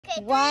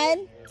Okay,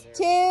 1,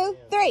 2,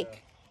 3.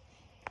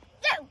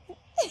 Go.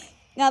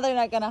 Now they're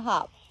not gonna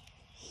hop.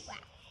 Wow.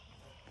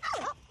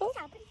 Oh,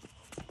 stop it.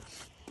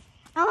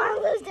 I want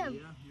to lose them.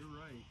 Yeah, you're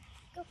right.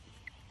 Go.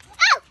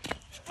 Ow!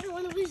 I don't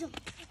want to lose them.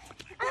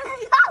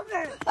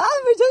 Oliver!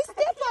 Oliver, don't step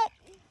it.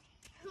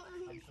 No, I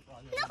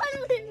don't want to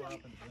lose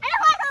them. I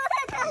don't want to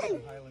lose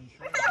them. Highland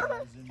Shore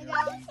is in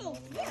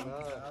there.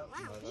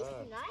 Wow, this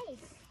is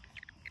nice.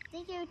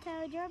 Thank you,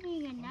 Toad. You're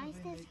being a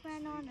nicest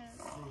friend on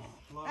earth.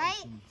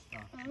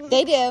 Right?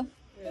 They do.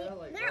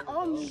 They're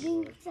all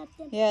moving except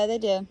them. Yeah, they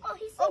do. Oh,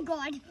 oh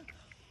God.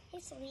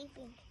 He's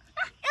sleeping.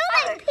 Ah,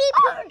 it was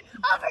people.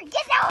 Over,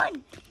 get that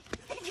one.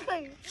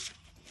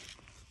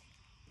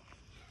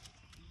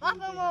 Walk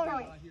him over.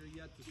 Not here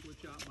yet to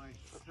switch out my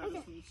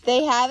pedestals.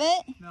 They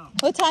haven't? No.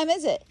 What time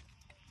is it?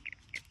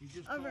 You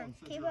just Over. called and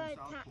said Keep you're in an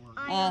Southport.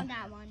 eye on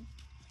that one.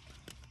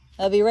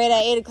 It'll be right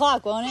at 8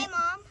 o'clock, won't Hey, it?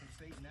 Mom.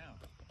 It's 8 now.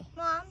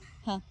 Mom.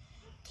 Huh?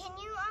 Can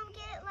you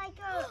get like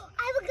a...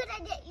 I have a good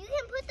idea. You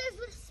can put those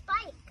with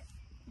Spike.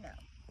 No.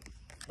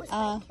 With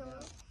Spike kill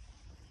them.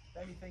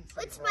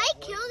 Would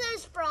Spike kill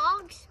those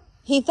frogs?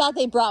 He thought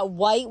they brought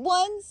white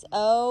ones?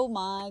 Oh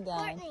my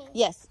God. Courtney.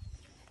 Yes.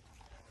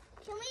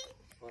 Can we...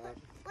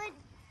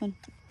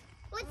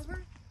 Let's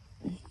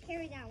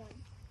carry that one.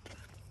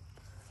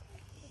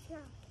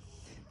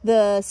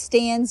 The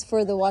stands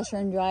for the washer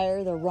and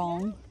dryer, they're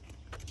wrong.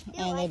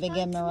 And they've been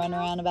giving them a run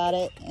around about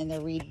it, and they're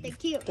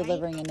cute,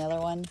 delivering another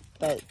one.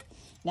 But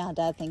now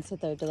Dad thinks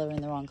that they're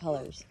delivering the wrong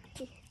colors.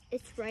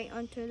 It's right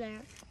onto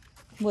there.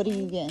 What are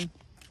you getting?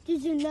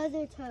 There's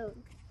another toad.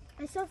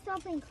 I saw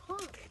something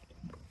hot.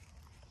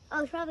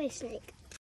 Oh, it's probably a snake.